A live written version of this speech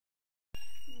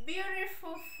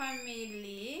Beautiful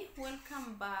family,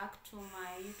 welcome back to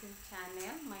my YouTube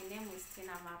channel. My name is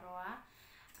iammarwa.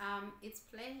 It's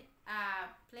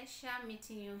pleasure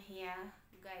meeting you here,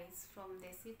 guys, from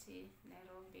the city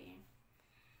Nairobi.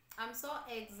 I'm so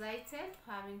excited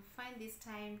having find this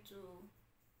time to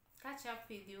catch up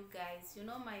with you guys. You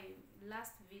know, my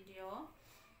last video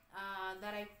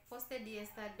that I posted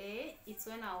yesterday, it's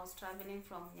when I was traveling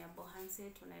from Nairobi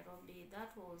to Nairobi.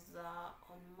 That was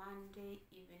on Monday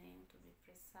evening, to be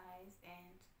precise,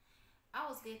 and I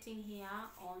was getting here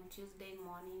on Tuesday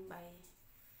morning by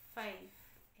 5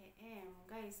 a.m.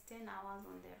 guys, 10 hours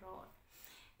on the road.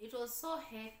 It was so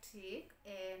hectic,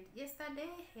 and yesterday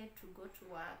I had to go to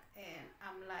work, and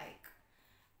I'm like,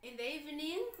 in the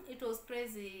evening it was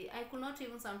crazy. I could not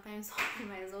even sometimes hold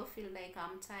myself, feel like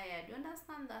I'm tired. You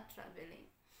understand that, traveling?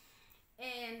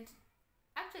 And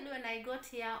actually when I got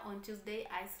here on Tuesday,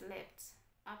 I slept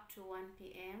up to 1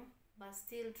 p.m. but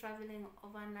still traveling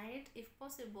overnight. If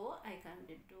possible, I can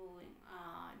be doing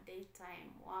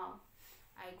daytime. Wow,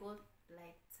 I got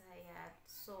like tired.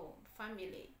 So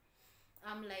family,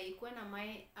 I'm like, when am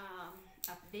I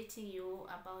updating you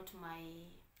about my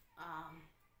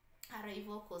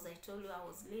arrival? Because I told you I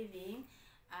was leaving,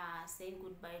 saying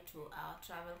goodbye to our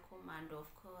travel commando,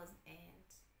 of course. And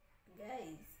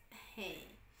guys, hey,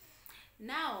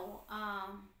 now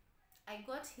I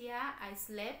got here, I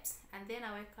slept, and then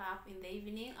I wake up in the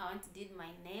evening. I went to did my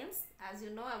nails. As you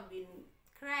know, I've been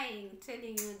crying,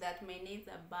 telling you that my nails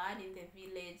are bad in the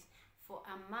village for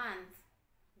a month,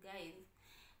 guys.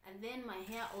 And then my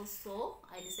hair also,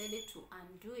 I decided to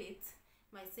undo it,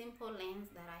 my simple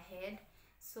length that I had.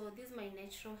 So this is my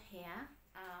natural hair.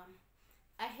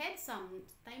 I had some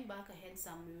time back, I had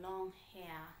some long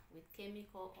hair with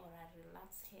chemical or a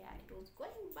relaxed hair. It was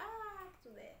going back to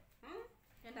the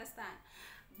you understand?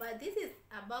 But this is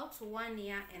about 1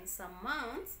 year and some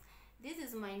months. This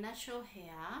is my natural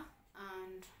hair,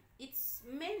 and it's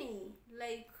many,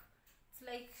 like it's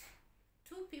like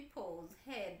two people's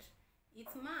head.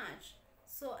 It's much.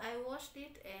 So I washed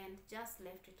it and just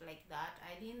left it like that.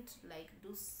 I didn't like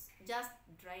just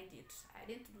dried it. I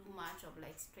didn't do much of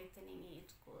like straightening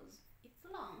it because it's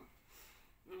long.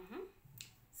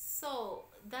 So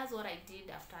that's what I did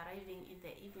after arriving in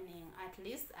the evening. At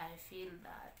least I feel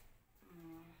that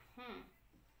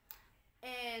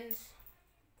and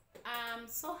I'm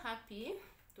so happy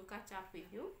to catch up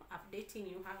with you, updating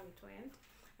you how it went.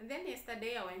 And then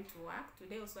yesterday I went to work,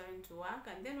 today also I went to work,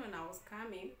 and then when I was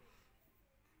coming,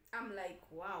 I'm like,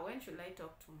 wow, when should I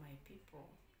talk to my people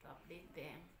to update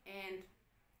them? And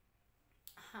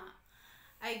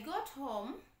I got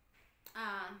home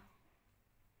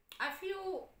a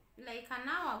few, like an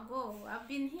hour ago. I've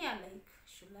been here like,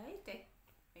 should I take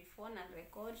my phone and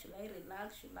record? Should I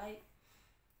relax? Should I,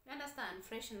 you understand,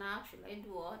 freshen up? Should I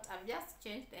do what? I've just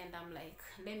changed, and I'm like,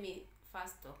 let me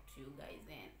first talk to you guys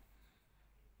and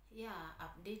yeah,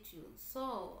 update you.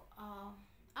 So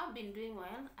I've been doing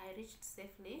well. I reached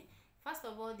safely. First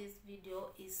of all, this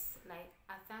video is like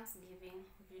a Thanksgiving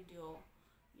video.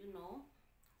 You know,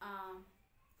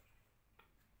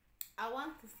 I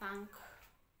want to thank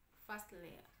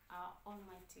firstly our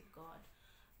Almighty God.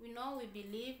 We know we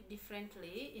believe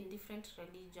differently in different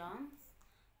religions,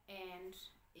 and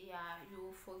yeah,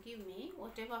 you forgive me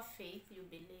whatever faith you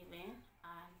believe in,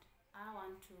 and I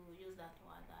want to use that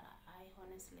word that I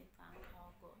honestly thank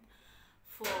our God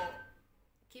for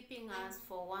keeping us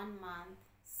for 1 month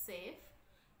safe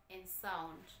and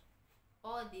sound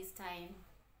all this time.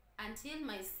 Until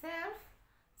myself,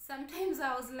 sometimes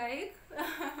I was like,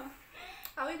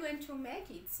 are we going to make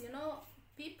it? You know,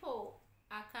 people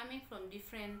are coming from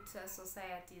different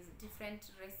societies,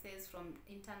 different races, from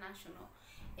international.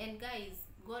 And guys,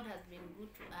 God has been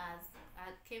good to us,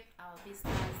 kept our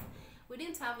business. We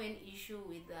didn't have any issue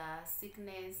with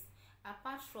sickness,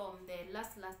 apart from the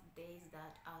last days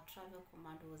that our travel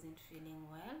command wasn't feeling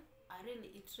well.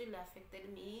 It really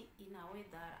affected me in a way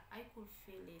that I could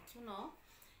feel it. You know,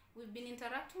 we've been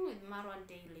interacting with Marwa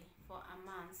daily for a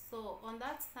month. So on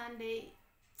that Sunday,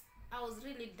 I was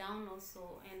really down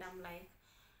also, and I'm like,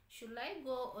 should I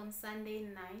go on Sunday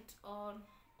night or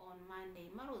on Monday?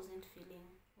 Marwa wasn't feeling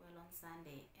well on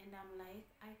Sunday, and I'm like,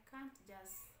 I can't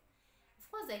just, of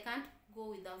course I can't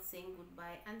go without saying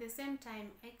goodbye. And at the same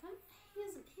time, I can't,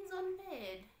 he's on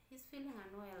bed, he's feeling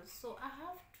unwell, so I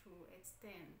have to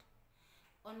extend.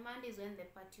 On Mondays when the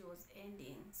party was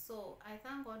ending, so I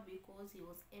thank God because he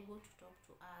was able to talk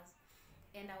to us,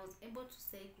 and I was able to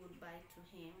say goodbye to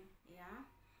him. Yeah.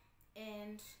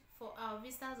 And for our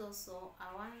visitors also,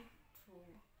 I want to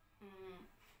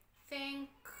thank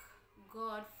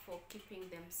God for keeping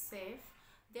them safe.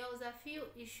 there was a few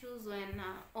issues when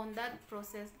on that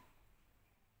process.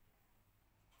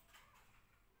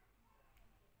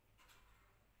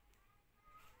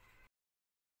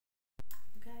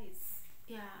 Guys,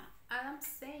 yeah, as I'm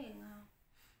saying,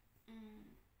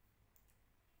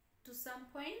 to some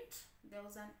point there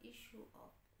was an issue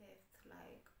of theft.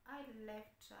 Like I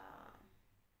left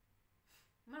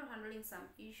we were handling some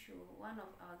issue. One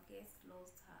of our guests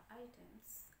lost her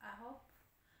items. I hope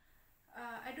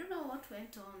I don't know what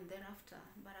went on thereafter,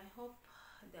 but I hope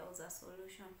there was a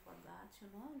solution for that. You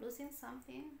know, losing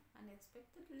something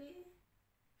unexpectedly,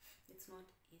 it's not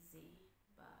easy.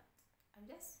 But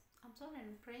I'm sorry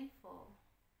and praying for,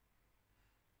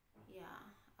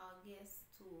 yeah, our guests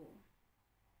to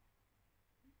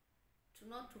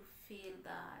not to feel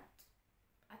that,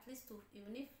 at least to,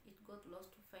 even if it got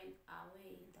lost, to find a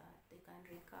way that they can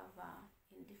recover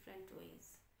in different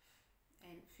ways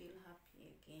and feel happy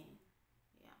again.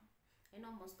 Yeah, I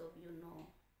know most of you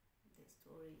know the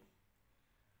story.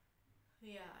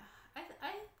 Yeah, I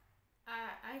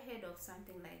heard of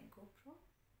something like GoPro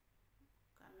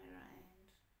camera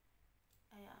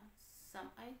and yeah, some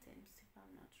items, if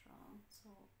I'm not wrong. So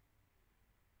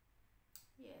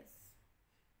yes,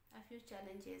 a few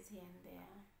challenges here and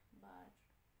there, but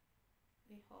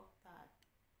we hope that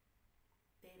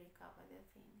they recover their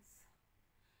things.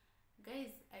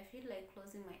 Guys, I feel like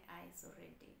closing my eyes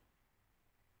already,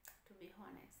 to be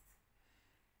honest.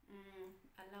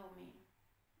 Allow me.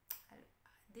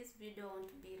 This video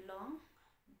won't be long,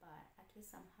 but at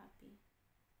least I'm happy.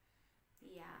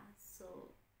 Yeah,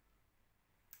 so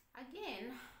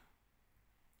again,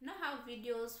 now have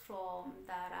videos from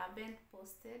that have been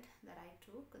posted that I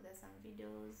took. There's some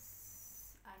videos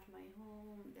at my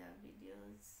home, there are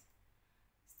videos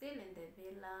still in the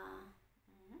villa.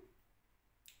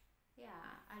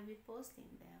 Yeah, I'll be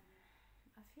posting them,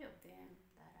 a few of them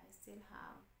that I still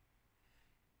have.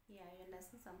 Yeah, you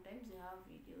understand, sometimes you have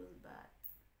videos, but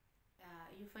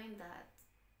you find that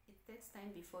it takes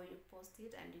time before you post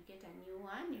it, and you get a new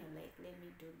one, you're like, let me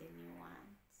do the new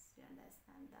ones. You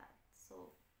understand that?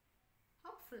 So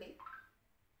hopefully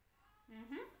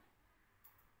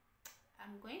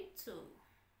I'm going to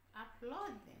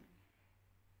upload them.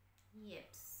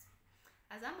 Yes,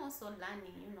 as I'm also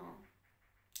learning, you know,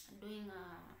 doing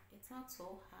it's not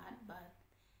so hard, but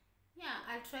yeah,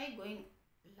 I'll try going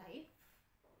live.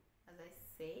 As I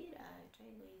said, I'll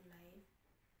try going live,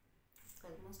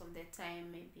 because most of the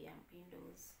time maybe I'm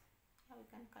indoors. Yeah, we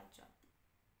can catch up.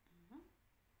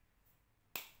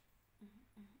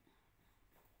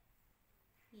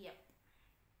 Yep.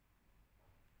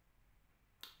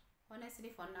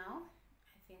 Honestly, for now,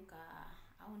 I think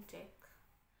I won't take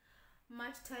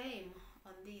much time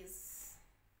on this,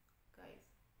 guys.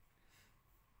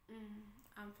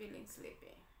 I'm feeling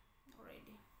sleepy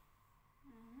already.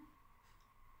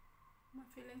 I'm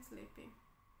feeling sleepy.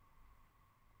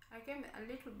 I came a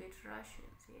little bit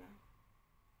rushes here.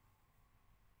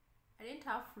 I didn't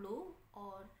have flu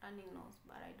or running nose,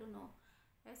 but I don't know.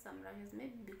 There's some rashes,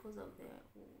 maybe because of the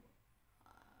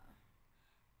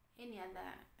any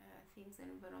other things,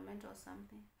 environment or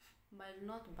something, but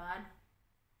not bad.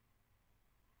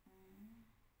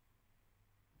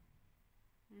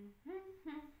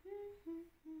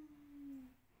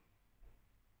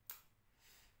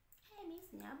 Hey, Miss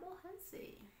Nyabo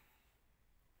Hansi.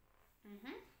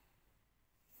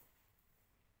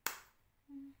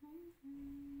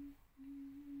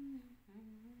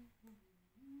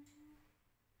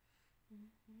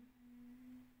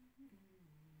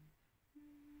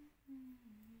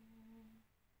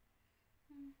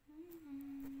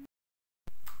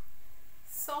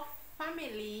 So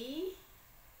family,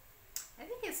 I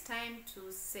think it's time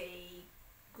to say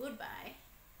goodbye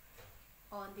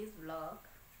on this vlog.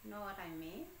 You know what I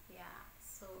mean? Yeah,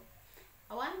 so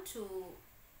I want to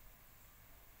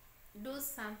do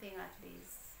something, at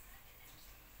least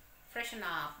freshen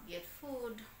up, get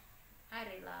food, I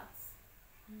relax.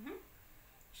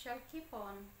 Shall keep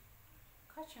on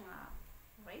catching up,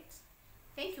 right?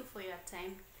 Thank you for your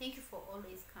time. Thank you for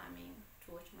always coming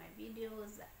to watch my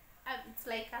videos. It's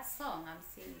like a song I'm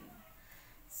singing.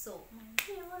 So, my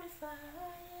purifier,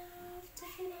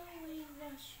 taking away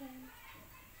the shame,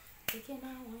 taking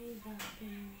away the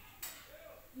pain,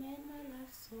 made my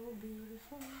life so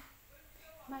beautiful.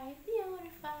 My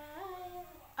purifier.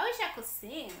 I wish I could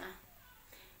sing,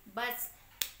 but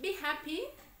be happy.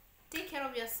 Take care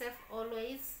of yourself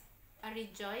always.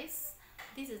 Rejoice.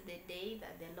 This is the day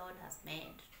that the Lord has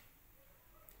made,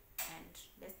 and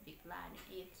let's be glad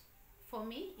in it. For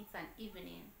me, it's an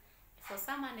evening. For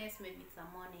someone else, maybe it's a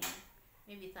morning,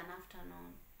 maybe it's an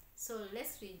afternoon. So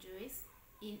let's rejoice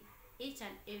in each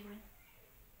and every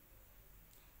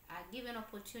given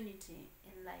opportunity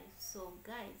in life. So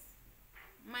guys,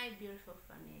 my beautiful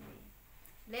family,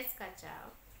 let's catch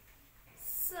up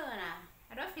sooner.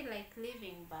 I don't feel like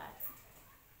leaving, but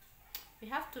we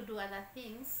have to do other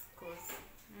things because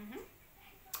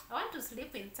I want to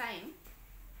sleep in time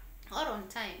or on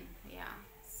time. Yeah,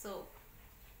 so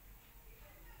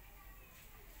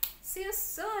see you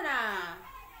sooner.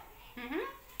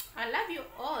 I love you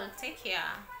all. Take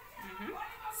care.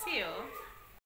 See you.